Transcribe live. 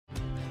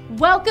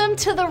Welcome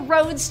to the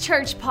Roads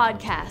Church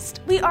podcast.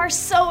 We are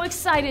so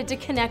excited to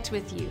connect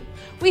with you.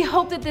 We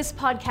hope that this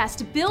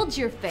podcast builds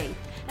your faith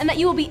and that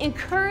you will be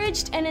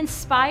encouraged and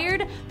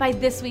inspired by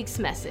this week's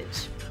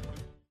message.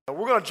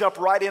 We're going to jump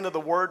right into the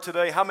Word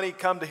today. How many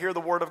come to hear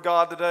the Word of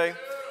God today?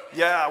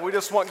 Yeah, we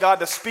just want God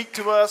to speak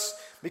to us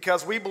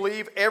because we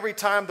believe every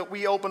time that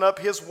we open up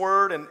His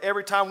Word and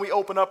every time we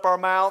open up our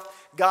mouth,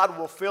 God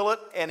will fill it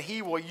and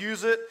He will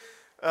use it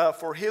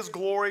for His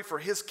glory, for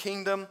His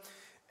kingdom.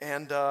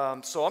 And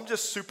so I'm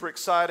just super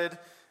excited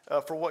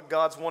for what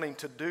God's wanting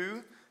to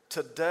do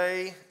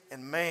today.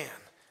 And man,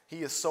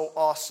 He is so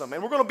awesome.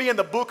 And we're going to be in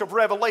the book of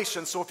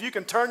Revelation. So if you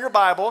can turn your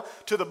Bible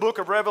to the book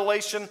of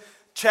Revelation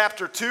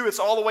chapter 2. It's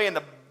all the way in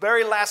the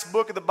very last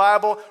book of the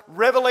Bible.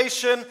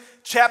 Revelation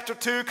chapter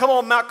 2. Come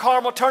on, Mount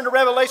Carmel, turn to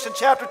Revelation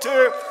chapter 2.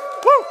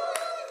 Woo!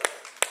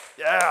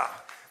 Yeah.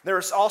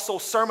 There's also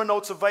sermon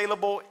notes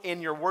available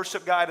in your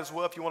worship guide as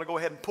well if you want to go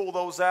ahead and pull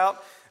those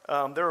out.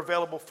 They're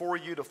available for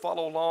you to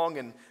follow along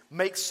and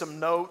make some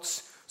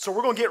notes. So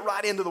we're going to get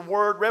right into the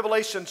Word.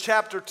 Revelation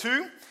chapter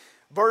 2,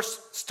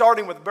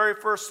 starting with the very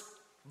first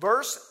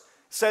verse,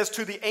 says,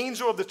 "To the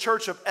angel of the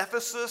church of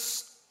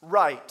Ephesus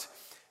write."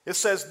 It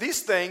says,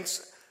 "These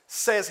things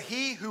says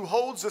he who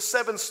holds the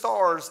 7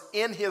 stars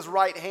in his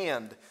right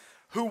hand,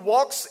 who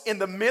walks in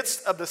the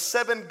midst of the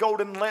 7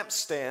 golden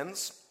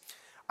lampstands.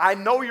 I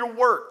know your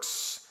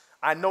works,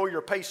 I know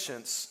your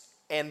patience,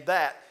 and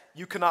that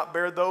you cannot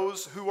bear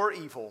those who are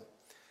evil.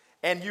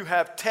 And you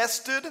have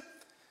tested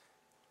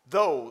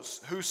those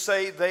who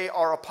say they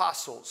are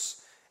apostles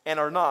and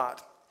are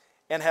not,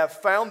 and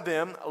have found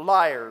them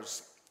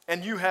liars.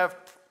 And you have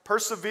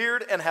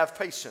persevered and have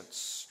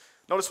patience."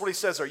 Notice what he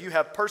says there. You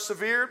have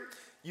persevered,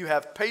 you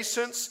have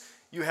patience,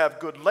 you have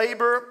good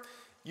labor,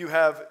 you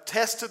have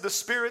tested the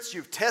spirits,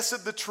 you've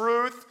tested the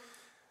truth.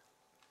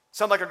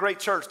 Sound like a great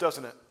church,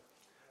 doesn't it?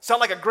 Sound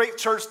like a great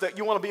church that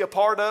you want to be a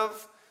part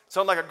of?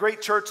 Sound like a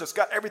great church that's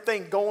got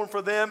everything going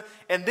for them.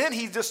 And then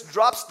he just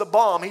drops the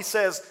bomb. He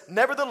says,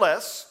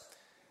 "Nevertheless,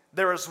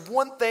 there is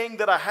one thing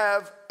that I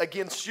have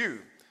against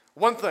you."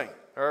 One thing.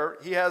 Or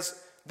he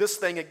has this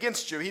thing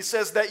against you. He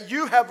says that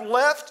you have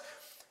left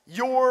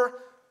your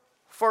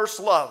first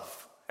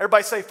love.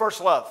 Everybody say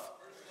first love.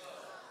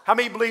 How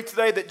many believe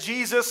today that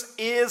Jesus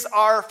is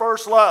our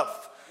first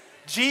love?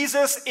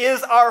 Jesus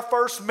is our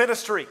first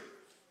ministry.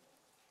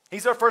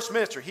 He's our first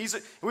ministry.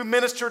 We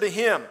minister to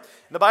Him.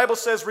 And the Bible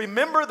says,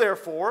 "Remember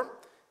therefore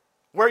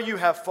where you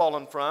have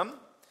fallen from,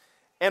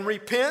 and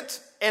repent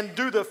and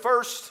do the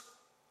first."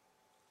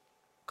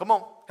 Come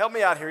on, help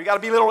me out here. You got to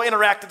be a little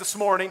interactive this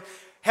morning.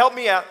 Help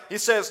me out. He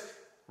says,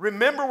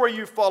 "Remember where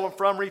you've fallen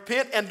from,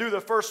 repent and do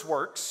the first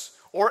works,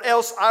 or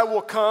else I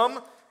will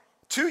come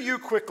to you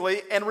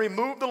quickly and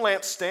remove the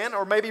lampstand,"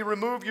 or maybe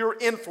remove your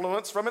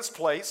influence from its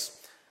place,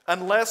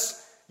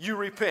 "unless you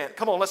repent."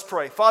 Come on, let's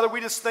pray. Father,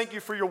 we just thank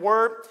you for your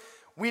word.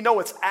 We know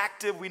it's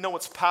active. We know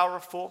it's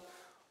powerful.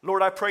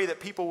 Lord, I pray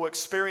that people will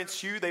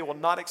experience you. They will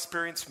not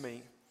experience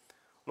me.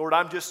 Lord,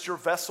 I'm just your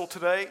vessel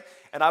today,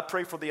 and I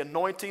pray for the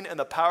anointing and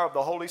the power of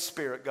the Holy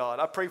Spirit, God.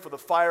 I pray for the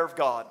fire of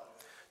God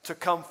to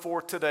come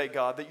forth today,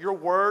 God, that your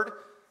word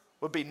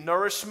would be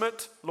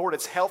nourishment. Lord,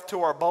 it's health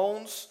to our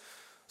bones.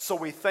 So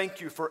we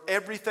thank you for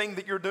everything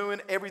that you're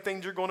doing,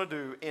 everything you're going to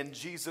do. In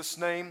Jesus'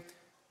 name,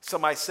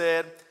 somebody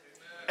said,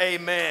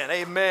 Amen.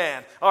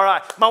 Amen. All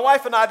right. My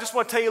wife and I just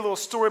want to tell you a little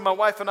story. My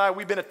wife and I,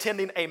 we've been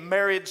attending a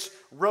marriage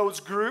Roads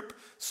group.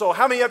 So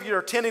how many of you are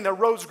attending a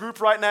Roads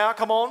group right now?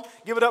 Come on.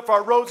 Give it up for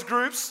our Roads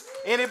groups.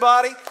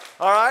 Anybody?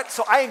 All right.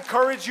 So I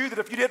encourage you that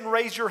if you didn't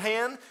raise your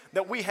hand,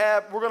 that we're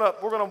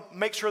gonna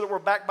make sure that we're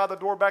back by the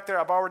door back there.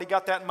 I've already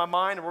got that in my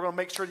mind, and we're going to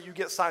make sure that you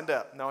get signed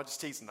up. No, I'm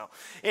just teasing though.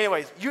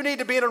 Anyways, you need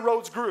to be in a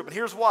Roads group, and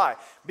here's why.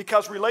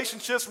 Because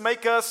relationships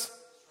make us,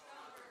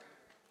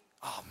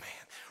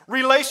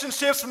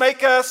 relationships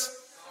make us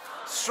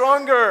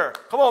stronger.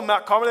 Come on,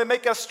 Mount Carmel, they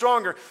make us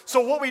stronger.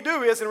 So what we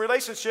do is, in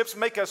relationships,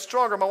 make us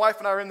stronger. My wife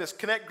and I are in this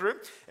Connect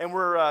group, and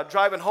we're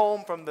driving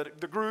home from the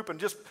group, and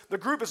the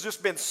group has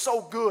just been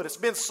so good. It's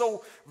been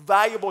so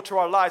valuable to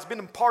our lives. It's been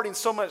imparting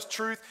so much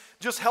truth,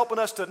 just helping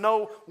us to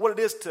know what it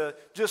is to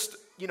just,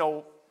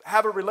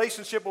 have a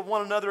relationship with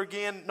one another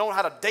again, know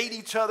how to date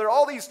each other,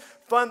 all these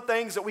fun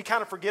things that we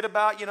kind of forget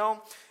about,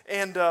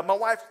 And my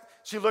wife,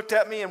 she looked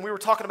at me, and we were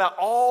talking about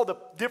all the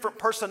different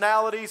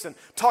personalities and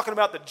talking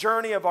about the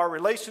journey of our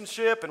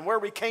relationship and where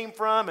we came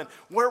from and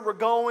where we're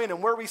going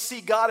and where we see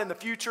God in the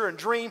future and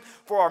dream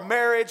for our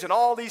marriage and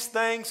all these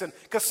things. And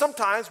because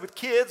sometimes with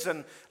kids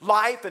and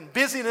life and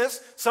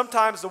busyness,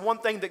 sometimes the one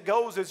thing that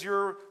goes is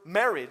your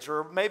marriage,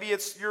 or maybe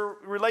it's your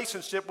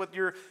relationship with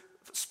your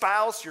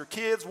spouse, your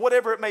kids,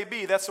 whatever it may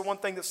be. That's the one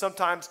thing that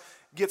sometimes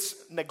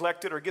gets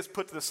neglected or gets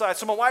put to the side.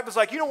 So my wife was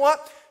like, "You know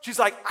what?" She's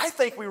like, "I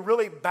think we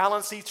really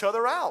balance each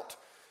other out."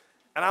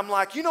 And I'm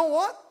like, "You know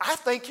what? I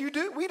think you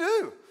do. We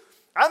do.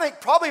 I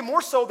think probably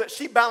more so that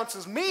she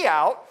balances me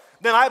out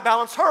than I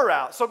balance her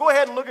out." So go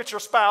ahead and look at your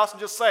spouse and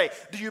just say,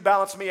 "Do you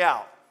balance me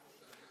out?"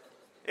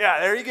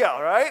 Yeah, there you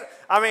go, right?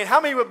 I mean, how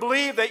many would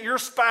believe that your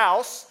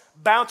spouse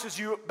balances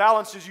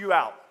you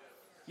out?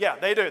 Yeah,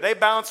 they do. They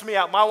balance me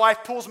out. My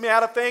wife pulls me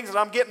out of things that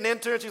I'm getting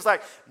into, and she's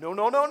like, no,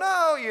 no, no,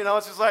 no. You know,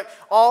 it's just like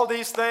all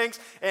these things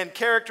and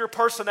character,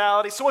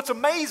 personality. So it's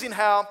amazing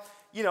how,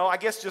 you know, I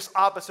guess just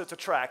opposites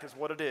attract is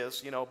what it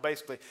is, you know,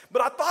 basically.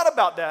 But I thought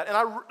about that, and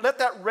I let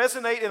that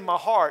resonate in my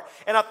heart.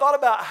 And I thought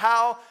about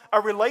how a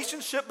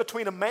relationship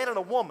between a man and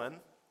a woman,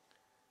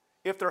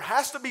 if there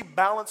has to be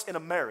balance in a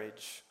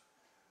marriage,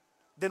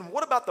 then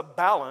what about the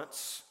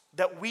balance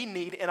that we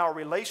need in our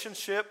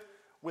relationship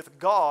with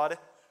God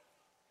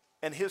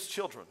and His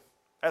children,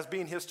 as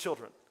being His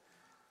children?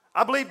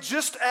 I believe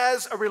just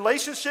as a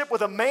relationship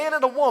with a man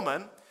and a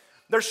woman,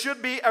 there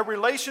should be a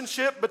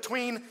relationship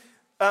between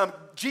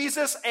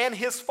Jesus and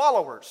His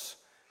followers.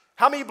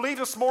 How many believe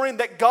this morning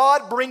that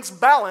God brings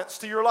balance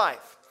to your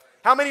life?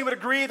 How many would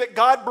agree that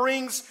God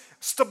brings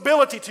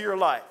stability to your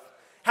life?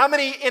 How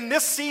many in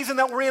this season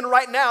that we're in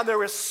right now,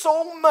 there is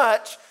so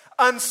much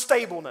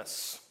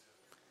unstableness?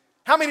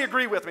 How many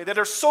agree with me that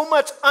there's so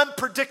much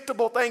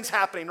unpredictable things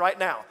happening right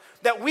now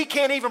that we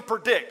can't even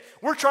predict?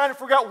 We're trying to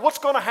figure out what's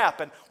going to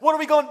happen. What are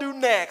we going to do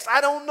next? I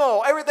don't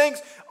know.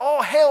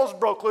 All hell's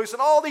broke loose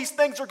and all these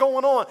things are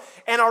going on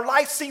and our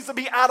life seems to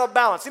be out of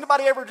balance.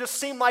 Anybody ever just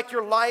seem like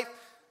your life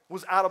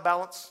was out of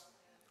balance,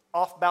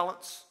 off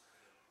balance?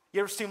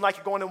 You ever seem like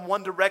you're going in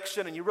one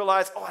direction and you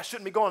realize, I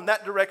shouldn't be going in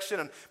that direction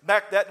and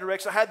back that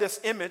direction? I had this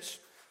image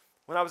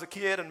when I was a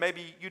kid, and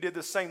maybe you did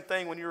the same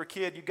thing when you were a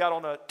kid. You got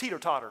on a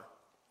teeter-totter.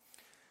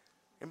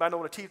 Anybody know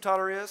what a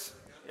teeter-totter is?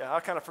 Yeah,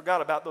 I kind of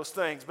forgot about those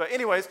things. But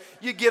anyways,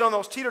 you get on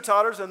those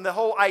teeter-totters, and the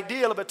whole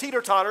idea of a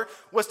teeter-totter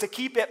was to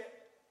keep it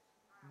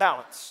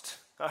balanced.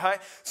 All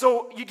right?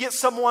 So you get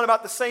someone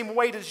about the same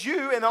weight as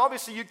you, and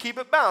obviously you keep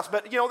it balanced.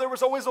 But, you know, there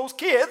was always those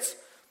kids.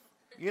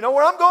 You know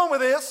where I'm going with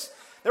this.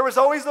 There was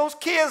always those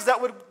kids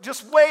that would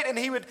just wait, and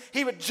he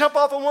would jump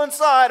off on one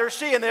side, or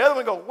she, and the other one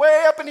would go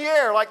way up in the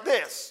air like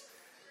this.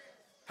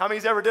 How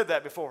many's ever did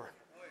that before?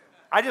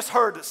 I just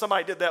heard that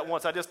somebody did that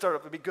once. I just thought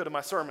it would be good in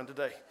my sermon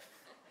today.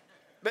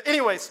 But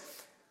anyways,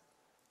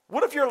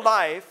 what if your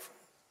life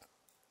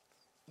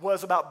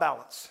was about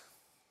balance?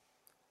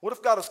 What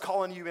if God is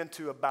calling you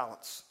into a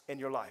balance in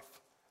your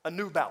life? A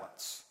new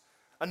balance,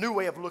 a new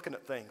way of looking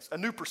at things, a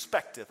new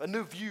perspective, a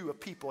new view of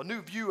people, a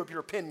new view of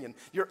your opinion,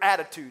 your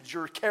attitudes,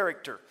 your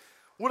character.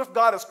 What if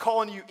God is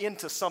calling you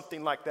into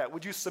something like that?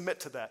 Would you submit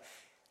to that?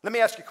 Let me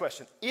ask you a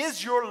question.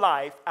 Is your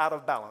life out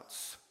of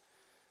balance?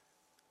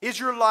 Is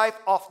your life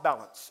off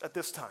balance at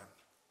this time?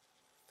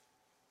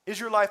 Is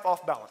your life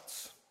off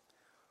balance?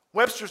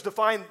 Webster's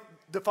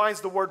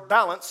defines the word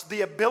balance,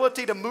 the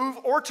ability to move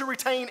or to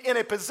retain in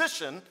a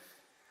position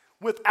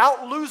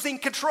without losing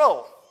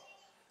control.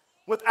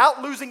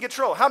 Without losing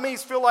control. How many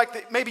feel like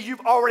that maybe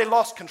you've already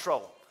lost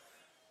control?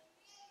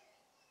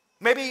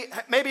 Maybe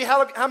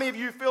how many of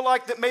you feel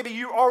like that maybe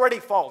you're already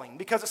falling?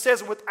 Because it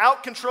says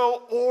without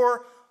control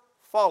or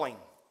falling.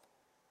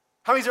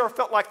 How many's ever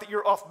felt like that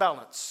you're off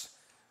balance?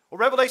 Well,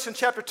 Revelation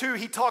chapter 2,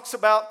 he talks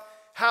about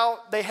how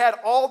they had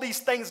all these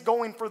things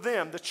going for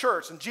them, the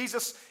church. And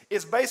Jesus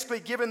is basically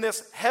giving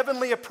this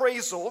heavenly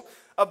appraisal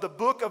of the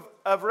book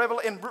of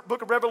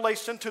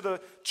Revelation to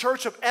the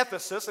church of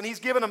Ephesus. And he's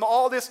giving them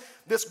all this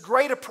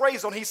great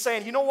appraisal. And he's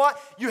saying, you know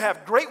what? You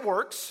have great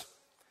works.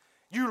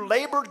 You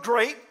labored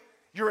great.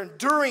 You're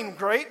enduring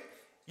great.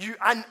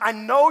 I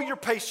know your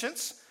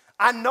patience.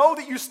 I know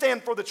that you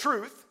stand for the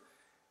truth.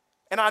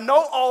 And I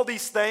know all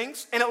these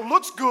things. And it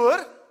looks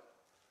good.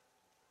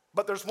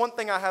 But there's one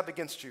thing I have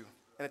against you,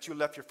 and it's you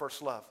left your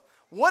first love.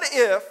 What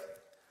if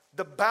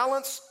the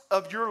balance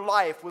of your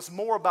life was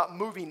more about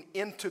moving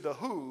into the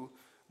who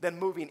than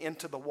moving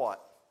into the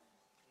what?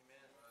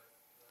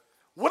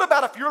 What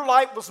about if your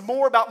life was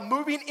more about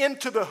moving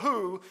into the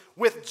who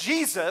with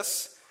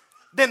Jesus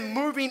than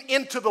moving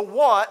into the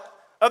what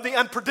of the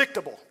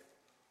unpredictable?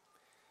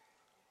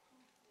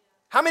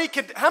 How many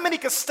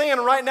could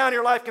stand right now in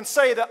your life and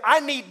say that I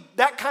need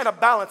that kind of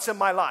balance in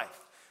my life?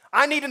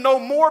 I need to know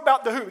more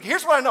about the who.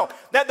 Here's what I know,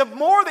 that the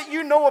more that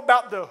you know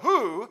about the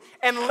who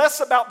and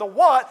less about the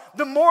what,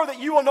 the more that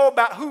you will know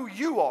about who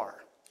you are.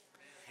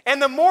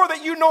 And the more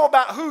that you know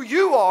about who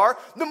you are,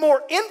 the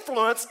more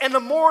influence and the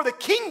more the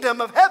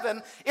kingdom of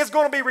heaven is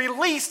going to be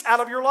released out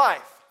of your life.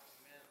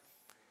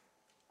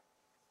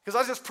 Because I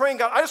was just praying,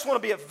 God, I just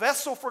want to be a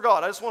vessel for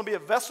God. I just want to be a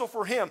vessel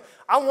for Him.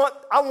 I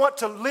want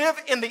to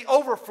live in the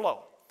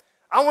overflow.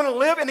 I want to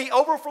live in the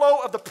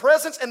overflow of the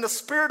presence and the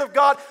Spirit of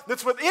God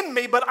that's within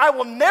me, but I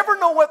will never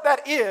know what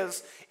that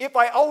is if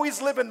I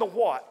always live in the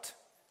what,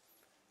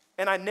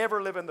 and I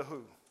never live in the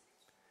who.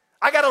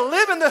 I got to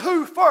live in the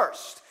who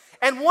first,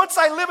 and once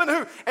I live in the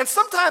who, and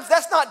sometimes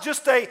that's not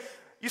just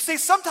you see,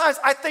 sometimes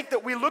I think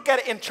that we look at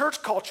it in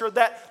church culture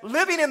that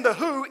living in the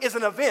who is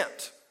an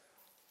event.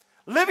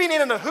 Living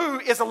in the who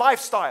is a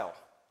lifestyle.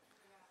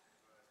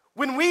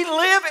 When we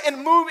live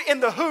and move in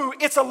the who,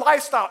 it's a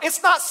lifestyle.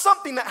 It's not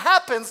something that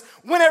happens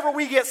whenever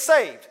we get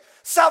saved.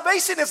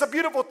 Salvation is a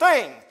beautiful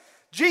thing.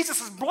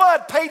 Jesus'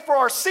 blood paid for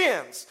our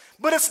sins.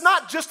 But it's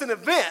not just an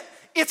event.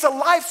 It's a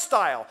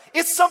lifestyle.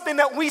 It's something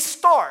that we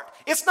start.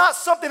 It's not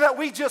something that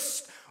we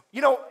just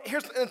You know,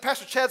 and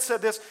Pastor Chad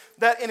said this,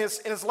 that in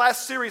his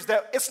last series,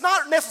 that it's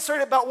not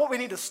necessarily about what we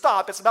need to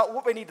stop, it's about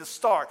what we need to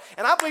start.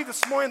 And I believe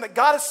this morning that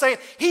God is saying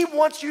he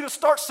wants you to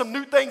start some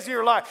new things in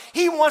your life.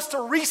 He wants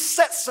to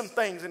reset some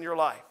things in your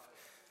life.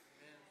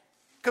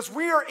 Because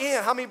we are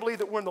in, how many believe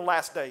that we're in the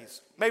last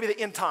days? Maybe the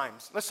end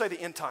times. Let's say the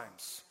end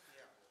times.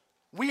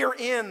 We are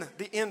in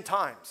the end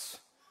times.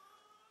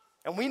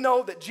 And we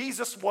know that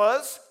Jesus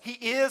was, he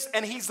is,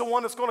 and he's the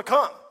one that's going to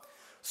come.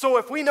 So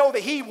if we know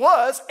that he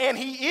was, and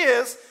he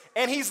is,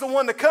 and he's the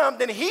one to come,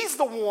 then he's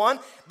the one,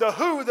 the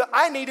who, that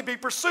I need to be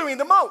pursuing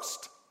the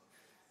most.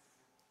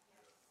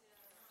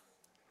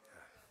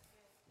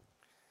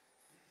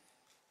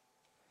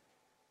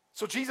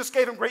 So Jesus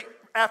gave him great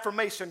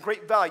affirmation,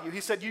 great value.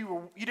 He said,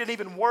 you didn't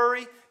even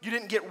worry, you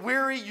didn't get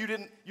weary,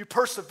 you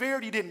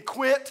persevered, you didn't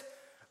quit.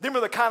 Them are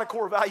the kind of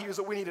core values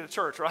that we need in a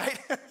church, right?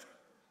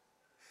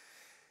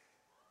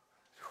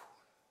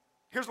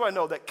 Here's what I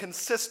know, that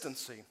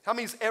consistency. How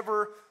many's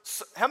ever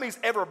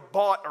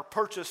bought or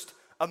purchased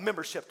a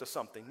membership to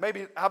something?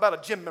 Maybe, how about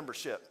a gym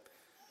membership?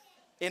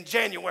 In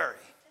January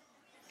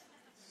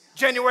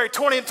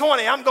 20 and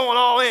 20, I'm going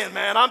all in,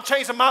 man. I'm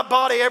changing my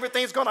body.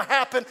 Everything's going to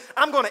happen.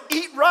 I'm going to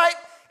eat right,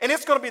 and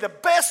it's going to be the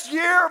best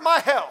year of my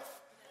health.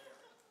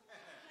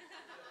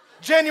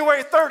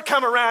 January 3rd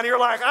come around, and you're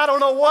like, I don't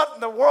know what in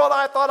the world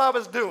I thought I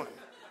was doing.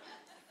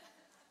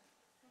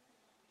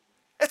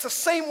 It's the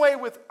same way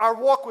with our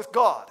walk with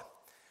God.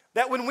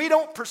 That when we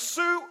don't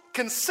pursue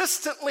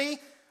consistently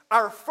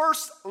our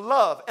first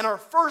love and our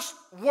first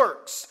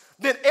works,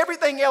 then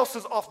everything else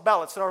is off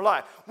balance in our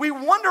life. We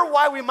wonder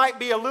why we might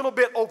be a little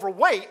bit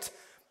overweight,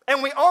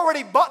 and we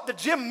already bought the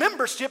gym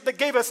membership that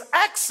gave us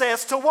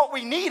access to what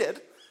we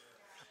needed,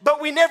 but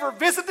we never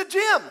visit the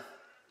gym.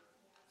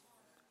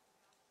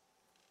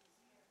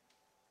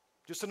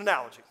 Just an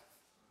analogy.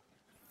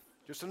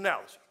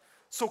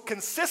 So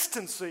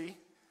consistency,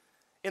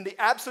 in the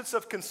absence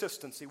of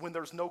consistency, when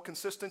there's no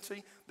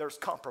consistency, there's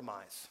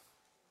compromise.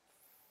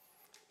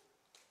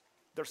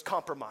 There's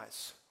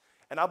compromise.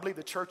 And I believe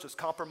the church is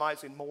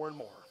compromising more and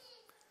more.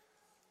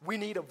 We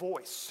need a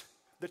voice.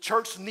 The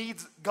church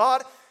needs,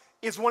 God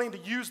is wanting to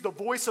use the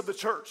voice of the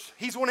church.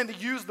 He's wanting to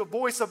use the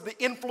voice of the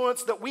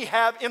influence that we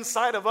have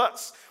inside of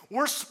us.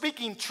 We're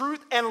speaking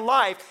truth and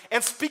life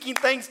and speaking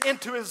things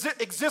into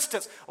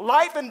existence.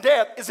 Life and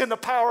death is in the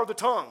power of the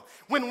tongue.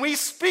 When we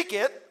speak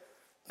it,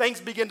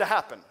 things begin to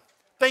happen.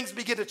 Things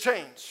begin to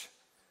change.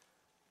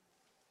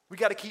 We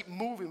got to keep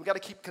moving. We got to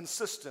keep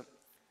consistent.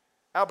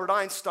 Albert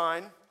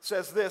Einstein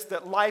says this,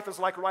 that life is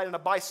like riding a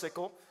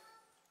bicycle.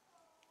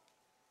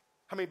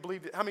 How many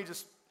believe it? How many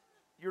just,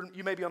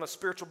 you may be on a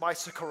spiritual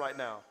bicycle right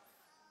now.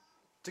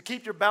 To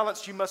keep your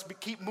balance, you must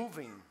keep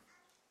moving.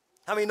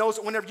 How many knows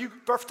that whenever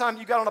first time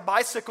you got on a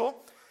bicycle,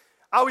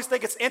 I always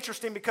think it's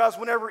interesting because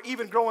whenever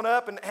even growing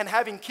up and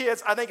having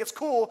kids, I think it's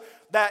cool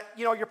that,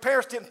 your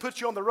parents didn't put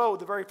you on the road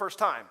the very first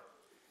time.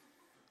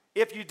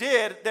 If you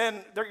did,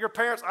 then your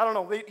parents, I don't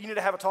know, you need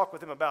to have a talk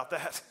with them about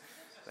that.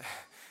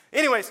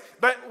 Anyways,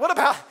 but what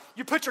about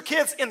you put your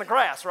kids in the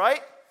grass, right?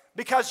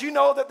 Because you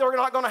know that they're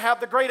not going to have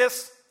the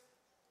greatest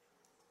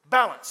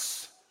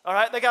balance, all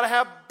right? They got to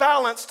have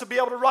balance to be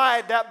able to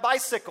ride that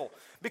bicycle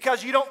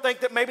because you don't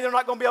think that maybe they're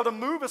not going to be able to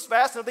move as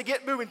fast, and if they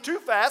get moving too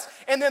fast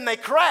and then they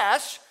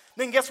crash,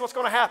 then guess what's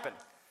going to happen?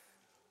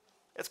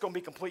 It's going to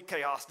be complete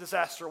chaos,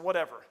 disaster,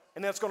 whatever,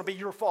 and then it's going to be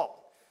your fault.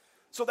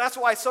 So that's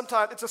why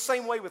sometimes it's the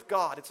same way with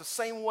God. It's the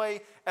same way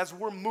as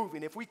we're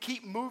moving. If we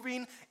keep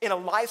moving in a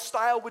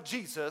lifestyle with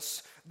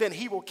Jesus, then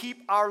he will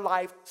keep our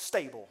life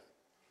stable.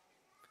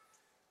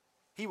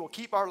 He will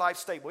keep our life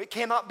stable. It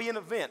cannot be an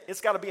event.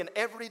 It's got to be an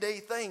everyday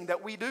thing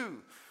that we do.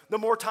 The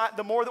more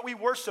that we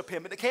worship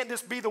him. And it can't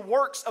just be the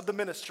works of the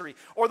ministry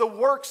or the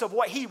works of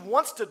what he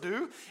wants to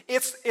do.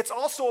 It's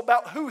also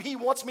about who he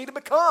wants me to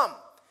become.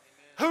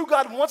 Who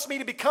God wants me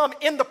to become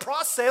in the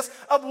process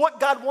of what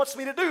God wants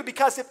me to do.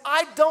 Because if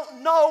I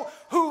don't know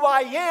who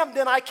I am,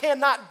 then I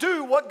cannot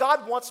do what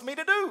God wants me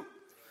to do. Amen.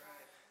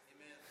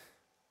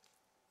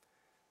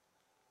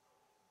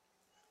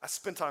 I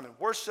spend time in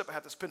worship. I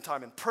have to spend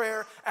time in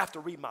prayer. I have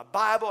to read my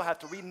Bible. I have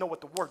to know what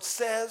the Word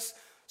says.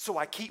 So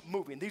I keep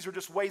moving. These are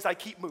just ways I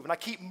keep moving. I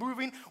keep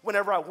moving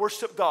whenever I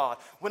worship God,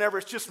 whenever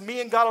it's just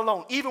me and God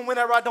alone, even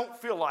whenever I don't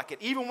feel like it,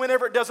 even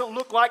whenever it doesn't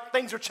look like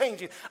things are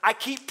changing. I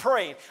keep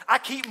praying. I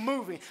keep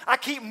moving. I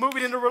keep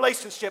moving in a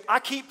relationship.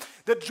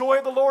 The joy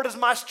of the Lord is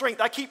my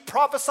strength. I keep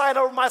prophesying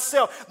over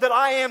myself that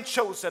I am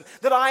chosen,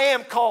 that I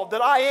am called,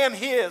 that I am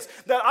his,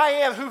 that I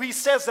am who he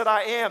says that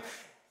I am.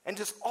 And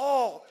just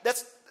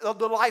that's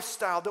the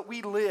lifestyle that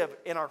we live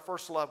in our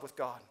first love with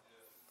God.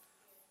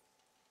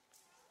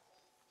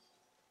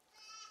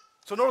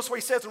 So notice what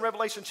he says in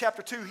Revelation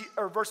chapter 2,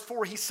 or verse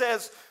 4, he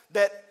says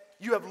that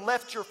you have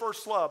left your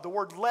first love. The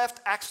word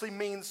left actually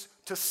means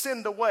to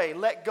send away,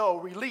 let go,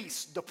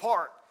 release,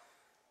 depart,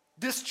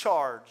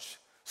 discharge,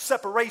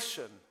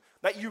 separation.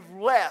 That you've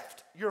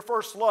left your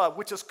first love,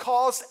 which has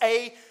caused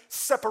a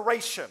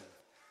separation.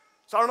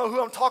 So I don't know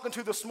who I'm talking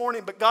to this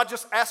morning, but God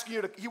just asking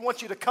you He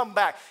wants you to come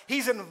back.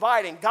 He's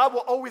inviting. God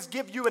will always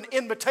give you an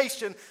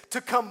invitation to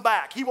come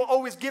back. He will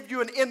always give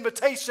you an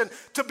invitation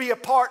to be a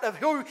part of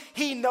who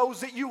He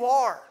knows that you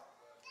are.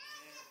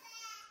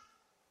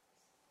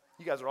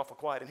 You guys are awful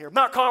quiet in here.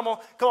 Mount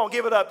Carmel, come on,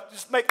 give it up.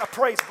 Just make a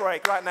praise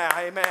break right now.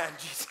 Amen.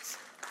 Jesus.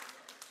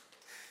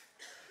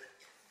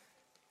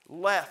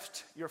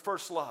 Left your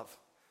first love.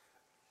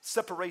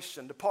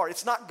 Separation, depart.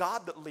 It's not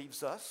God that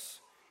leaves us.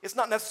 It's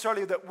not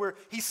necessarily that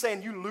He's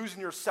saying you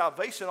losing your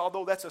salvation,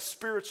 although that's a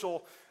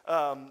spiritual,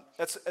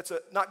 it's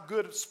not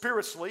good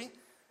spiritually.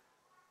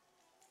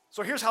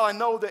 So here's how I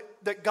know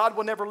that God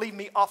will never leave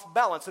me off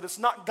balance, that it's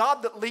not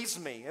God that leaves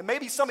me. And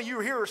maybe some of you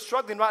here are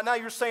struggling right now.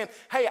 You're saying,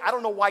 hey, I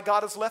don't know why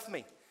God has left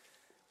me.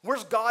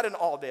 Where's God in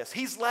all this?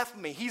 He's left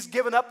me. He's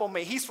given up on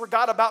me. He's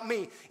forgot about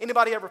me.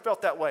 Anybody ever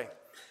felt that way?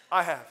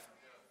 I have.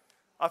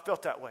 I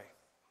felt that way.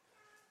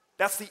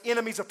 That's the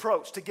enemy's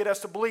approach, to get us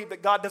to believe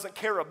that God doesn't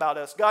care about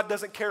us. God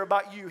doesn't care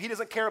about you. He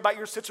doesn't care about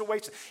your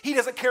situation. He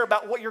doesn't care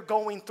about what you're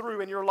going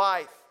through in your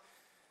life.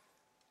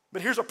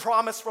 But here's a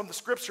promise from the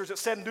scriptures. It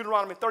said in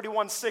Deuteronomy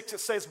 31:6, it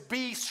says,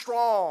 be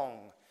strong.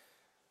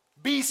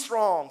 Be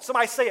strong.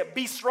 Somebody say it,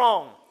 be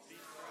strong. Be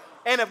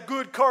strong. And of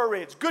good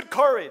courage. Good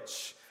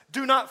courage.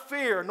 Do not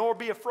fear, nor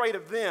be afraid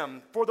of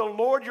them. For the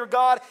Lord your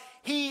God,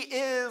 He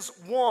is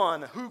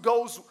one who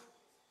goes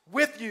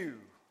with you.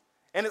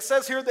 And it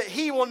says here that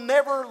He will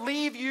never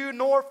leave you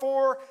nor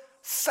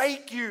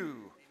forsake you.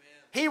 Amen.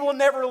 He will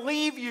never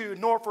leave you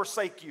nor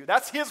forsake you.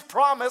 That's His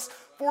promise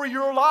for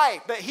your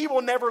life, that He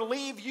will never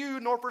leave you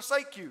nor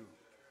forsake you.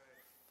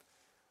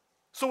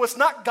 So it's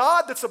not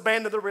God that's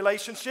abandoned the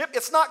relationship.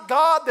 It's not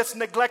God that's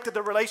neglected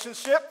the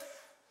relationship.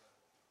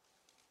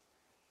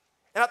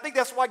 And I think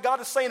that's why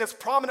God is saying it's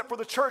prominent for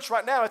the church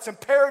right now. It's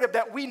imperative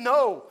that we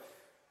know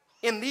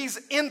in these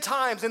end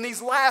times, in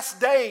these last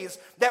days,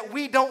 that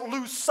we don't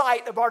lose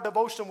sight of our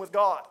devotion with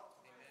God. Amen.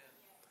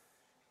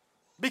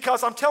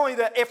 Because I'm telling you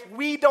that if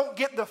we don't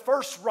get the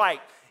first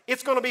right,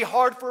 it's going to be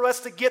hard for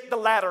us to get the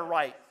latter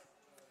right.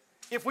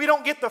 If we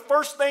don't get the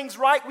first things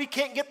right, we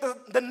can't get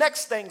the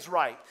next things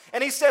right.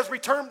 And He says,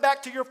 return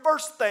back to your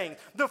first thing,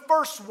 the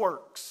first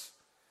works.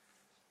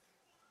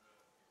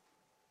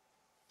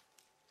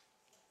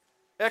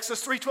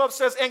 Exodus 3:12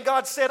 says, and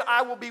God said,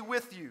 I will be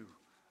with you.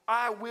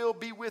 I will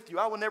be with you.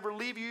 I will never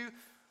leave you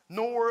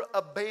nor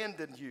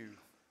abandon you.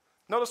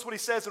 Notice what He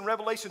says in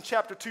Revelation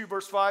chapter 2,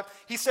 verse 5.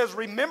 He says,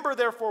 remember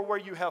therefore where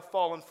you have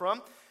fallen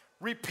from.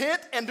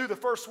 Repent and do the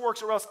first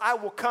works, or else I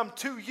will come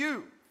to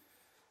you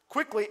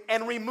quickly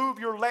and remove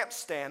your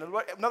lampstand.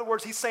 In other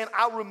words, He's saying,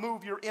 I'll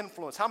remove your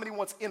influence. How many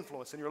wants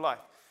influence in your life?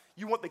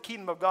 You want the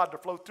kingdom of God to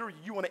flow through you.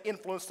 You want to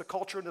influence the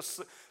culture and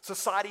the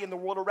society and the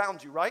world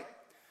around you, right?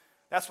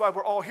 That's why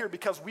we're all here,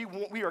 because we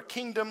are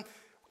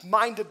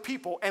kingdom-minded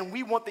people, and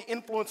we want the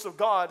influence of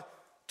God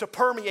to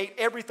permeate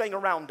everything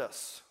around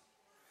us.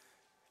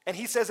 And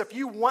He says, if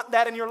you want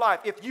that in your life,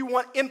 if you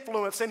want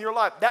influence in your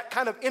life, that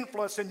kind of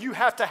influence, then you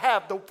have to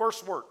have the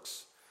first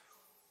works.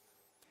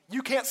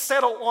 You can't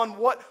settle on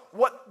what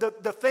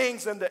the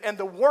things and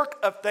the work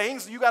of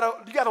things. You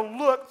gotta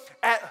look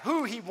at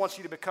who He wants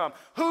you to become,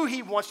 who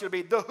He wants you to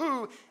be, the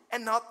who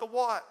and not the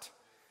what.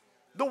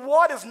 The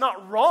what is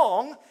not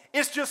wrong.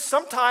 It's just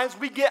sometimes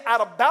we get out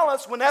of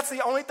balance when that's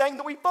the only thing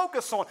that we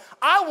focus on.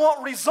 I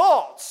want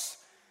results.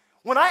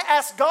 When I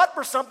ask God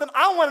for something,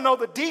 I want to know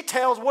the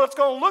details, what it's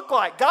going to look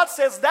like. God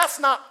says that's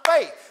not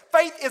faith.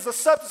 Faith is the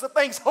substance of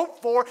things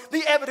hoped for,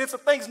 the evidence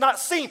of things not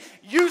seen.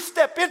 You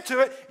step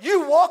into it,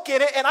 you walk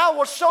in it, and I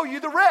will show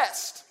you the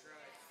rest.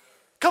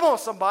 Come on,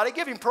 somebody.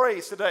 Give Him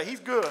praise today. He's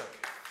good.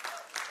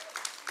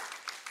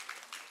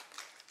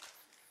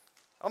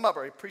 I'm not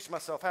very preaching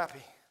myself happy.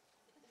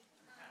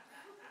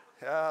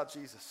 Ah,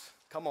 Jesus.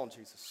 Come on,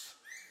 Jesus.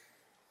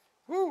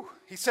 Woo.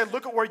 He said,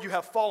 look at where you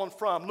have fallen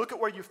from. Look at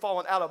where you've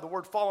fallen out of. The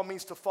word fallen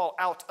means to fall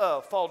out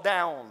of, fall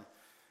down.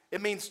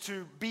 It means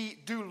to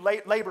do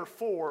labor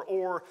for,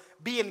 or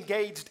be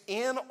engaged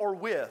in or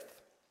with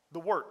the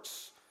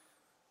works.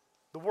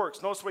 The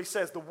works. Notice what He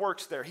says, the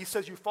works there. He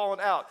says you've fallen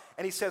out.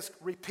 And He says,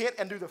 repent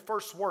and do the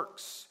first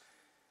works.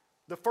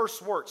 The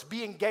first works.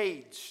 Be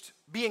engaged.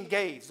 Be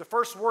engaged. The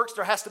first works,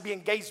 there has to be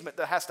engagement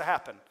that has to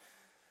happen.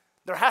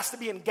 There has to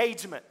be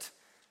engagement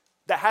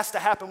that has to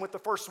happen with the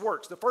first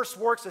works. The first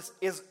works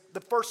is the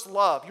first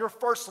love, your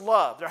first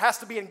love. There has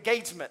to be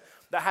engagement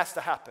that has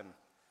to happen.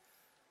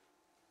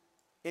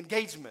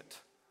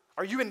 Engagement.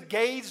 Are you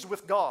engaged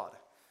with God?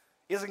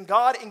 Isn't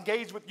God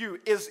engaged with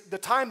you? Is the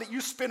time that you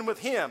spend with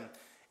Him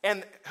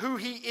and who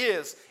He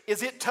is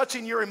it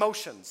touching your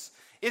emotions?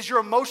 Is your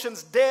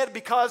emotions dead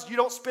because you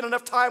don't spend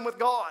enough time with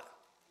God?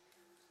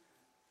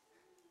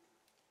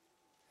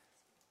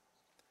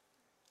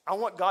 I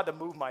want God to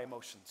move my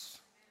emotions.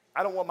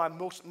 I don't want my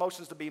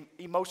emotions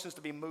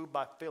to be moved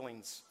by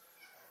feelings.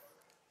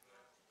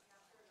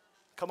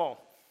 Come on.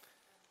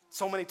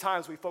 So many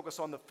times we focus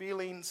on the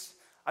feelings.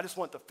 I just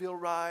want to feel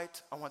right.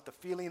 I want the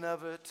feeling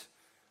of it.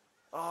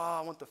 Oh,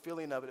 I want the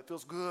feeling of it. It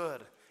feels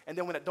good. And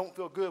then when it don't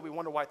feel good, we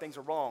wonder why things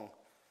are wrong.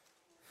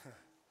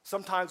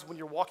 Sometimes when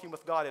you're walking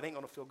with God, it ain't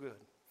going to feel good.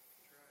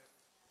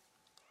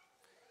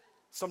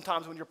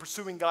 Sometimes when you're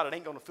pursuing God, it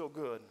ain't going to feel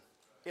good.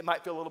 It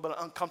might feel a little bit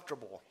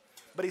uncomfortable.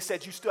 But he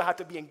said you still have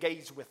to be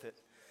engaged with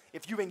it.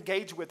 If you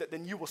engage with it,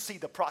 then you will see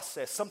the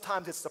process.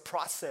 Sometimes it's the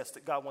process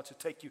that God wants to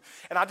take you.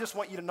 And I just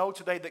want you to know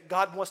today that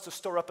God wants to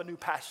stir up a new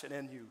passion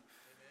in you.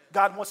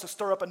 God wants to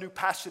stir up a new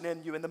passion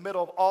in you in the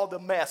middle of all the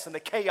mess and the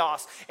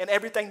chaos and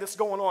everything that's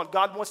going on.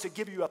 God wants to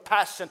give you a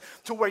passion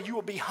to where you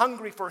will be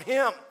hungry for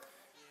him.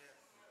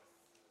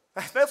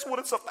 That's what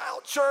it's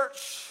about,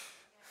 church.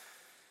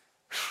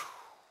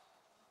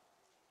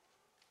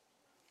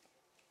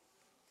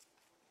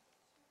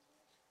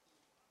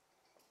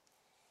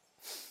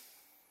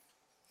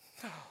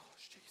 Oh,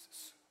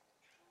 Jesus.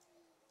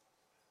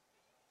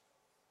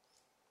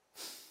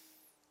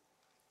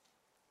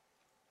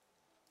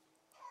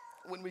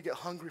 When we get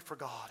hungry for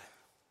God,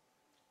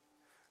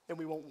 then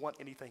we won't want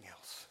anything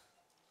else.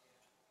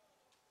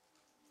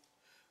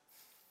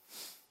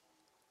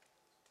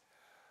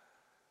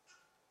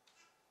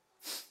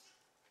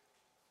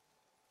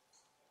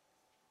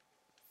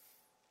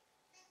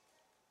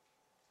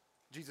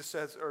 Jesus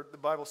says, or the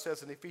Bible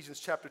says in Ephesians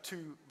chapter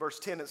 2, verse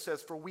 10, it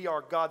says, "For we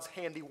are God's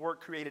handiwork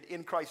created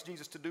in Christ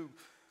Jesus to do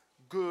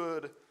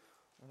good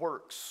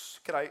works."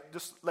 Can I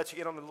just let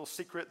you in on a little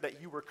secret that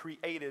you were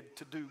created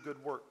to do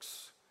good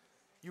works?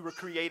 You were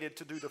created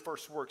to do the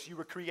first works. You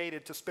were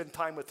created to spend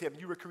time with him.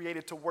 You were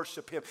created to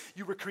worship him.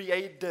 You were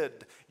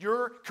created.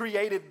 Your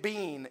created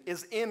being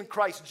is in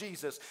Christ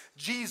Jesus.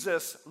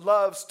 Jesus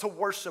loves to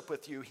worship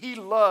with you. He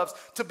loves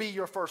to be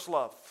your first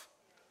love.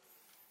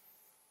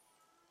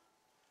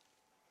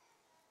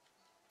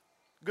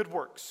 Good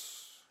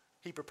works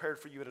he prepared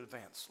for you in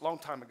advance, long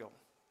time ago.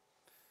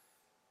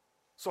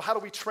 So how do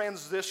we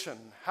transition?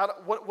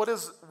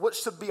 What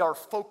should be our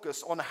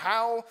focus on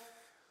how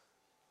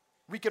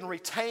we can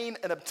retain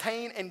and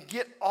obtain and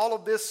get all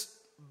of this,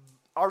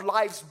 our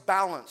lives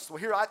balanced? Well,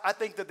 here I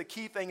think that the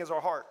key thing is our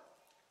heart.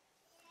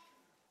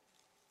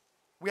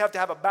 We have to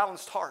have a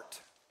balanced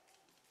heart.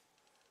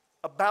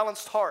 A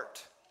balanced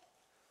heart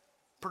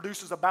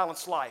produces a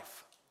balanced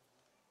life.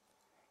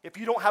 If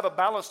you don't have a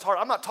balanced heart,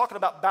 I'm not talking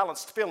about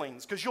balanced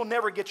feelings, because you'll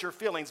never get your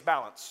feelings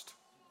balanced.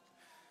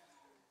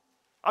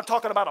 I'm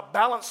talking about a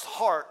balanced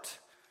heart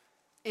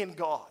in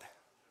God.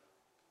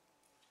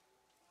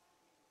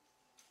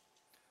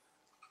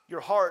 Your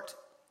heart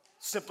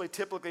simply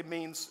typically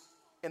means,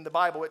 in the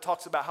Bible, it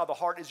talks about how the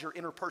heart is your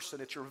inner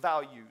person. It's your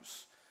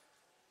values.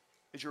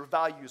 Is your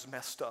values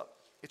messed up?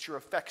 It's your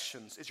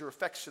affections. Is your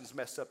affections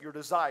messed up? Your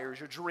desires,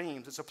 your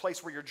dreams. It's a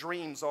place where your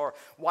dreams are.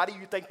 Why do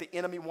you think the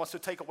enemy wants to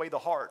take away the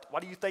heart? Why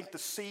do you think the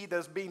seed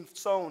that's being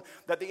sown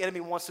that the enemy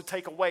wants to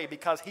take away?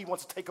 Because he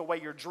wants to take away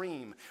your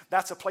dream.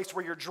 That's a place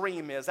where your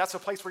dream is. That's a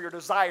place where your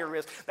desire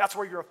is. That's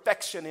where your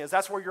affection is.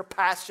 That's where your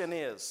passion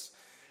is.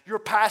 Your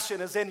passion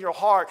is in your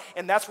heart,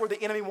 and that's where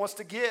the enemy wants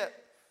to get.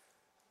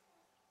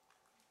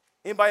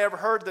 Anybody ever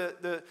heard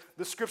the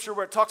scripture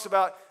where it talks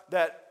about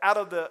that out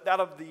of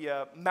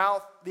the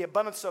mouth, the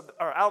abundance of,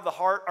 or out of the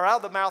heart, or out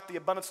of the mouth, the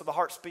abundance of the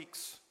heart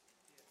speaks?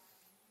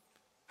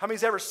 How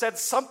many's ever said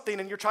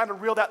something and you're trying to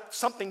reel that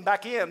something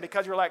back in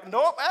because you're like,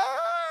 nope,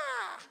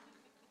 I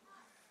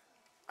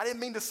didn't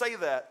mean to say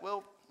that.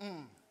 Well,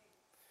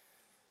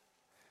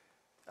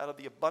 out of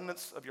the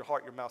abundance of your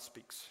heart, your mouth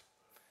speaks.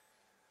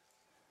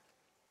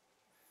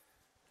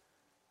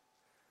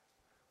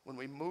 When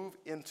we move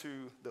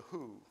into the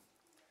who,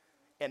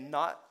 and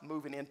not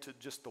moving into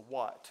just the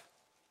what,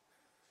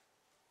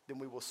 then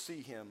we will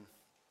see him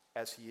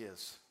as he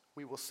is.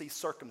 We will see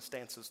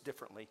circumstances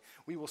differently.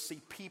 We will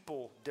see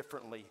people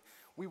differently.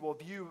 We will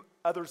view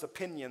others'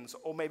 opinions,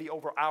 or maybe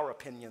over our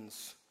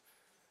opinions.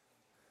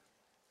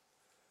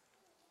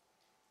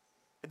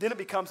 And then it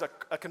becomes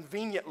a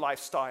convenient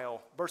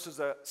lifestyle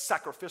versus a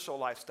sacrificial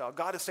lifestyle.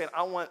 God is saying,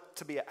 I want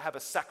to have a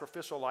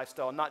sacrificial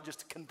lifestyle, not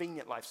just a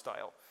convenient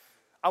lifestyle.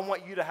 I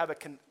want you to have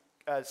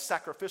a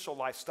sacrificial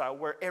lifestyle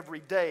where every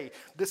day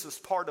this is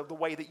part of the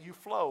way that you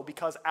flow,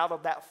 because out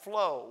of that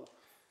flow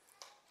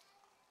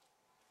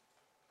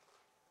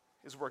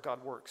is where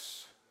God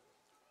works.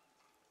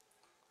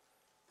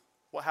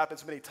 What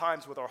happens many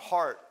times with our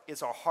heart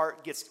is our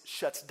heart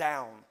shuts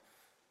down.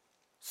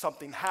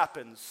 Something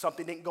happens.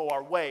 Something didn't go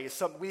our way.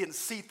 We didn't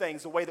see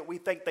things the way that we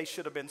think they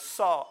should have been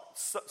saw.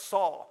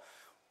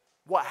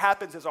 What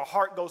happens is our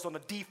heart goes on a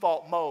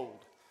default mode.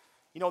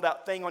 You know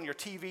that thing on your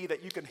TV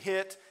that you can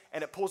hit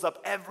and it pulls up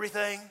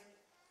everything?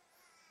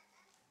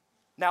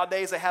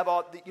 Nowadays they have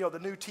all the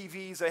new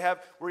TVs they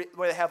have where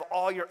they have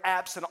all your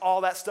apps and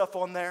all that stuff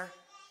on there.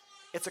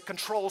 It's a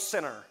control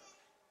center.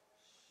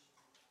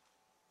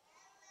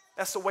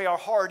 That's the way our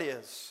heart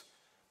is.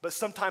 But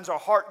sometimes our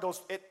heart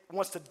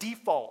wants to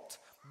default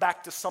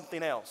back to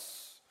something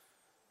else.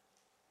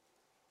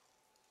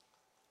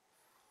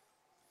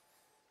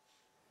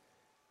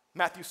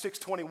 Matthew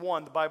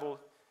 6:21, the Bible,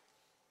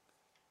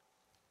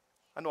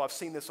 I know I've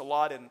seen this a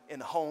lot in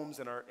homes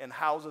and in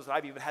houses, and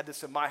I've even had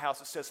this in my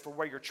house. It says, for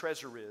where your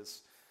treasure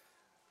is,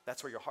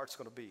 that's where your heart's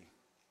going to be.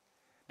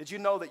 Did you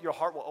know that your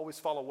heart will always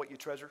follow what you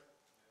treasure?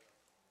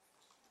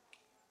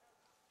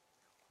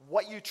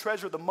 what you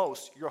treasure the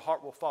most, your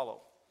heart will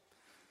follow.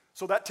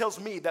 So that tells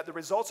me that the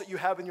results that you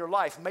have in your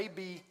life may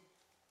be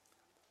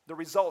the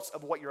results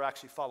of what you're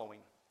actually following.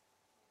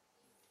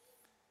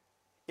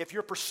 If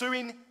you're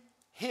pursuing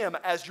him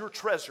as your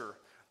treasure,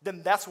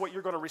 then that's what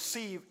you're going to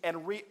receive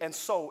and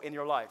sow in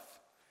your life.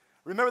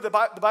 Remember, the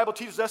Bible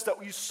teaches us that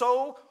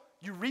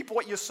you reap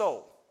what you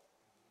sow.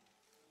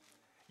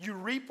 You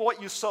reap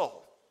what you sow.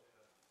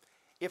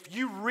 If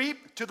you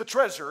reap to the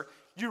treasure,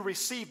 you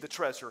receive the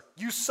treasure.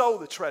 You sow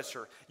the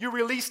treasure. You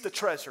release the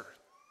treasure.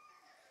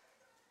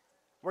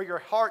 Where your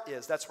heart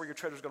is, that's where your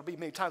treasure is going to be.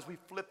 Many times we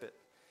flip it,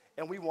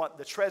 and we want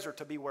the treasure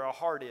to be where our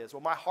heart is.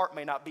 Well, my heart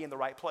may not be in the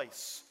right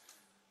place.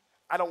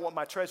 I don't want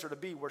my treasure to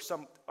be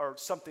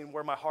something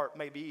where my heart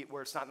may be,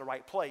 where it's not in the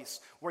right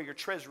place. Where your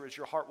treasure is,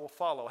 your heart will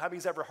follow. How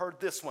many's ever heard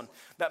this one?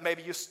 That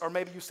maybe you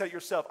said it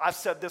yourself. I've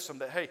said this one,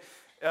 that hey,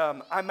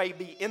 I may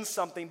be in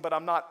something, but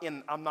I'm not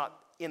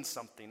in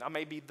something. I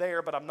may be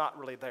there, but I'm not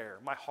really there.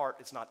 My heart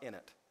is not in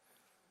it.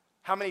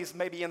 How many is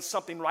maybe in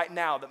something right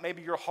now that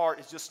maybe your heart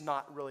is just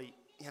not really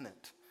in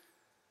it?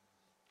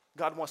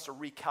 God wants to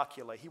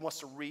recalculate. He wants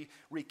to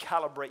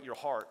recalibrate your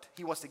heart.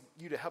 He wants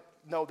you to help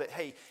know that,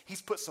 hey,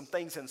 he's put some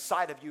things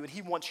inside of you, and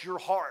he wants your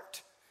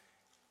heart.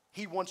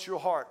 He wants your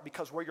heart,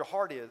 because where your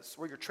heart is,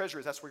 where your treasure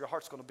is, that's where your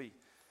heart's going to be.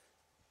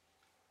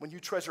 When you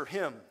treasure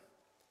him,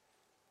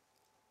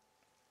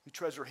 you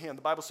treasure him.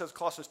 The Bible says,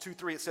 Colossians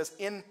 2:3, it says,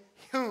 in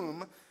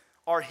whom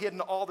are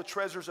hidden all the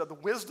treasures of the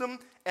wisdom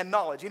and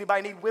knowledge.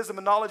 Anybody need wisdom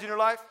and knowledge in your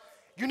life?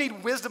 You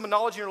need wisdom and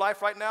knowledge in your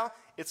life right now?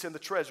 It's in the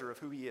treasure of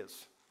who he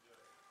is.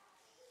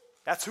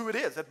 That's who it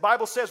is. The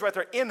Bible says right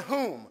there, in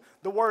whom.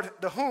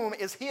 The whom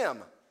is him.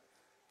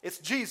 It's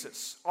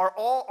Jesus.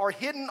 Are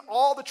hidden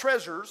all the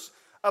treasures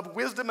of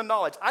wisdom and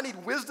knowledge. I need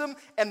wisdom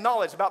and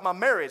knowledge about my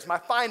marriage, my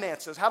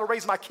finances, how to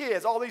raise my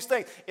kids, all these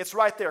things. It's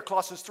right there,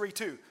 Colossians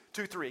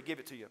 3:3. Give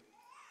it to you.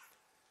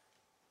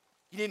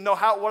 You need to know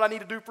what I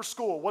need to do for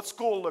school, what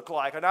school look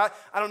like. And I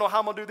don't know how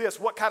I'm going to do this.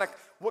 What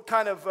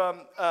kind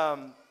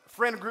of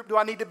friend group do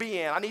I need to be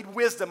in? I need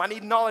wisdom. I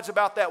need knowledge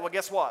about that. Well,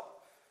 guess what?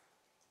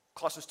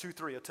 Colossians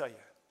 2:3 will tell you.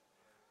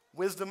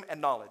 Wisdom and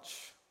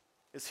knowledge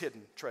is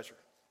hidden treasure.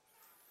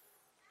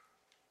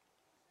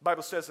 The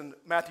Bible says in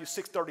Matthew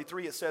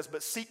 6:33, it says,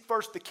 but seek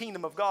first the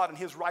kingdom of God and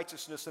his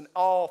righteousness, and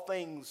all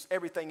things,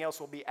 everything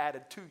else will be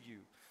added to you,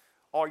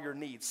 all your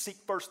needs. Seek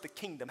first the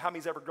kingdom. How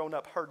many's ever grown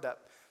up heard that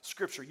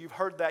scripture? You've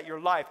heard that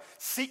your life.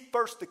 Seek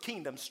first the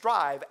kingdom.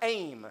 Strive,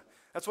 aim.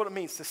 That's what it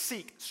means to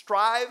seek.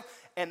 Strive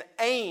and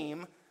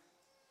aim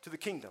to the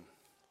kingdom.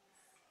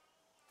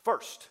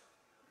 First.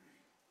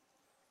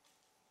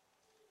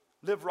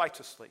 Live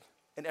righteously,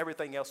 and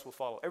everything else will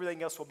follow.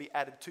 Everything else will be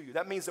added to you.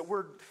 That means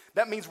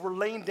we're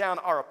laying down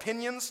our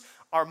opinions,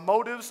 our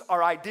motives,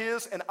 our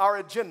ideas, and our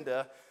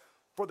agenda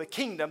for the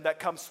kingdom that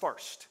comes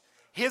first.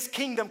 His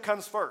kingdom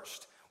comes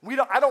first.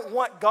 I don't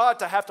want God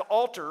to have to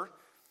alter.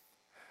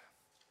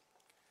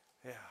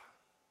 Yeah.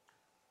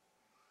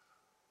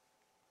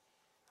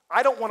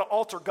 I don't want to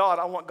alter God.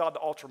 I want God to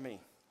alter me.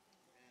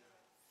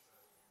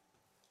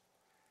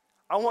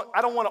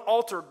 I don't want to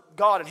alter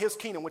God and his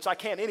kingdom, which I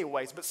can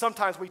anyways, but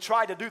sometimes we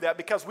try to do that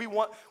because we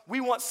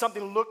want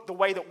something to look the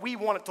way that we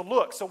want it to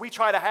look. So we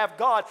try to have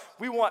God,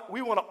 we want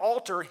to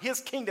alter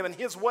his kingdom and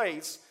his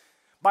ways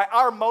by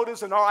our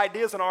motives and our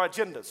ideas and our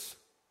agendas.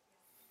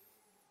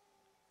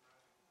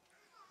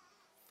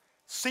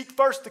 Seek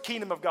first the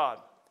kingdom of God.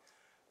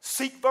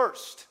 Seek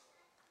first,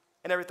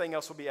 and everything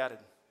else will be added.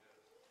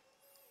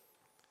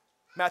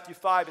 Matthew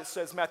 5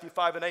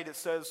 and 8, it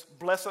says,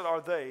 blessed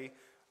are they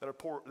that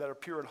are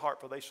pure in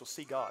heart, for they shall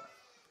see God.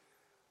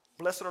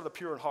 Blessed are the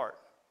pure in heart.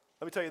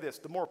 Let me tell you this,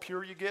 the more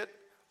pure you get,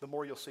 the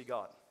more you'll see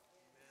God.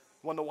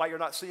 You want to know why you're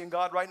not seeing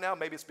God right now?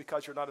 Maybe it's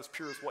because you're not as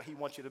pure as what he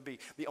wants you to be.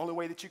 The only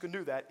way that you can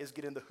do that is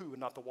get in the who and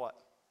not the what.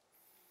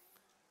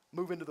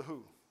 Move into the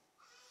who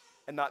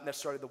and not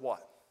necessarily the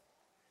what.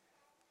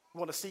 You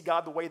want to see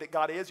God the way that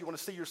God is? You want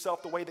to see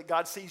yourself the way that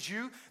God sees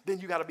you? Then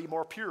you got to be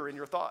more pure in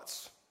your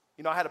thoughts.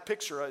 You know, I had a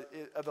picture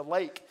of the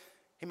lake.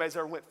 Anybody's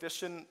ever went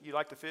fishing? You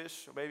like to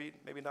fish? Or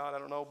maybe not, I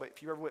don't know. But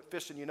if you ever went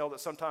fishing, you know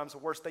that sometimes the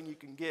worst thing you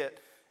can get,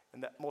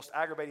 and the most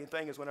aggravating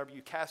thing, is whenever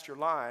you cast your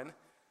line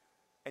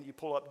and you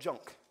pull up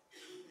junk.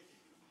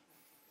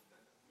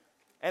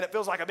 And it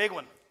feels like a big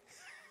one.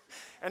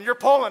 And you're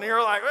pulling, and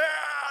you're like,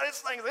 this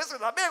is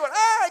a big one.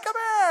 Hey, come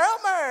here,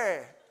 help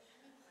me.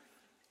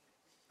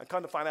 And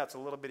come to find out it's a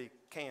little bitty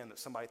can that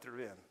somebody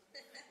threw in.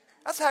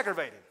 That's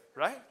aggravating,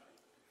 right?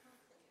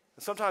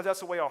 And sometimes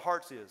that's the way our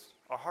hearts is.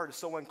 Our heart is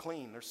so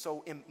unclean. There's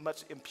so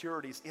much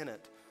impurities in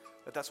it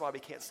that's why we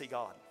can't see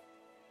God.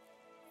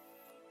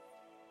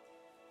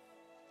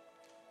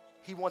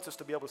 He wants us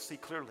to be able to see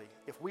clearly.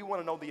 If we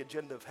want to know the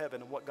agenda of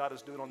heaven and what God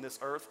is doing on this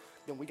earth,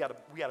 then we got to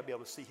be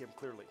able to see him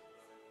clearly.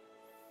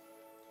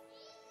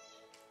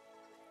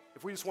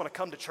 If we just want to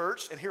come to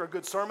church and hear a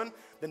good sermon,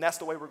 then that's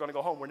the way we're going to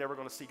go home. We're never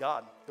going to see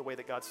God the way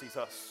that God sees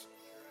us.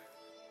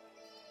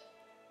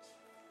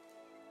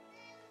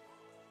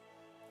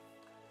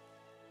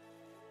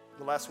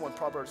 The last one,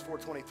 Proverbs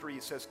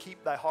 4:23, says,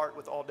 keep thy heart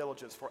with all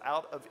diligence, for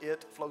out of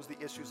it flows the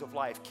issues of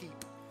life.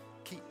 Keep.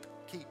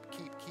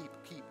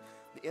 Keep.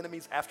 The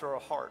enemy's after our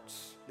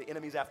hearts. The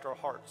enemy's after our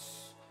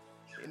hearts.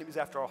 The enemy's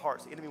after our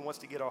hearts. The enemy wants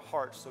to get our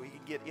hearts so he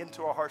can get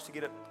into our hearts to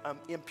get it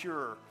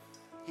impure.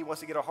 He wants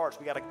to get our hearts.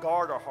 We got to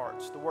guard our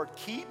hearts. The word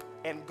keep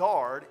and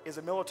guard is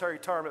a military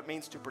term. It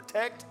means to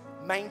protect,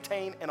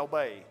 maintain, and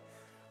obey.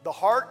 The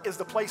heart is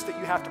the place that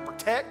you have to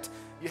protect,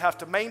 you have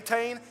to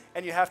maintain,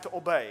 and you have to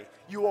obey.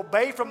 You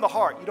obey from the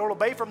heart. You don't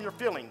obey from your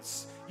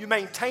feelings. You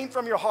maintain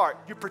from your heart.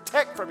 You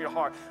protect from your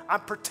heart.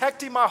 I'm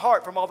protecting my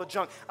heart from all the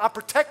junk. I'm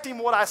protecting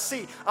what I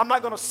see. I'm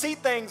not going to see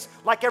things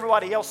like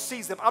everybody else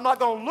sees them. I'm not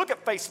going to look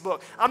at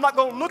Facebook. I'm not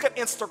going to look at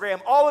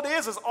Instagram. All it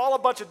is all a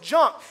bunch of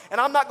junk.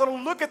 And I'm not going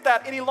to look at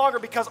that any longer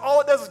because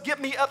all it does is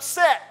get me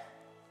upset.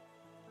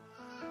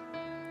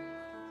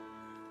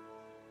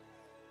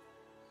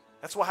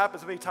 That's what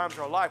happens many times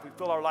in our life. We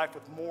fill our life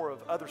with more of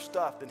other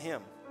stuff than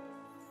Him.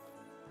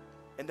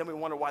 And then we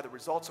wonder why the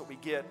results that we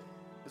get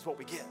is what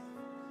we get.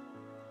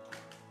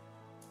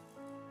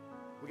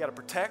 We got to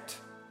protect,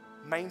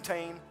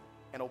 maintain,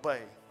 and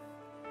obey.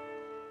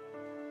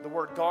 The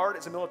word guard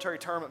is a military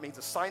term. It means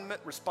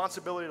assignment,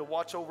 responsibility to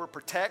watch over,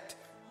 protect,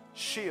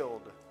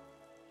 shield,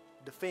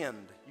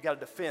 defend. You got to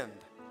defend.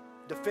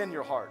 Defend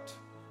your heart.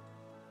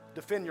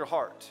 Defend your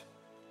heart.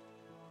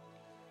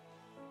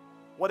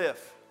 What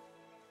if?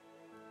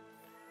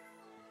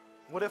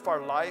 What if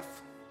our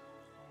life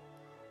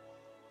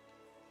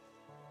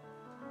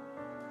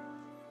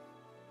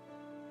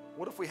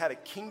what if we had a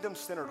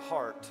kingdom-centered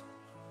heart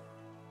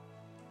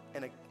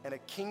and a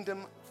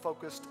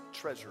kingdom-focused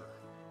treasure?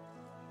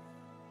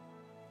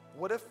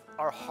 What if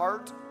our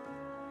heart,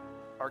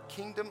 a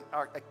kingdom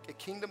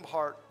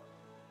heart,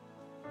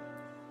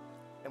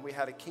 and we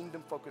had a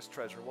kingdom-focused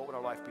treasure? What would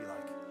our life be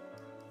like?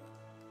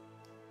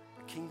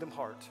 A kingdom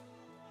heart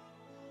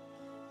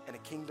and a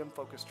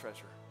kingdom-focused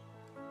treasure.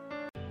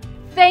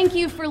 Thank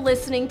you for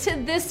listening to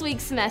this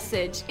week's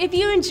message. If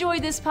you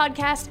enjoyed this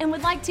podcast and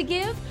would like to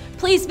give,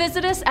 please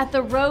visit us at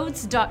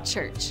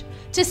theroads.church.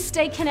 To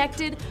stay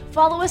connected,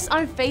 follow us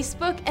on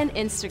Facebook and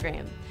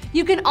Instagram.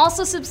 You can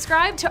also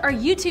subscribe to our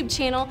YouTube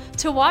channel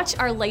to watch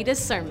our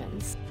latest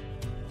sermons.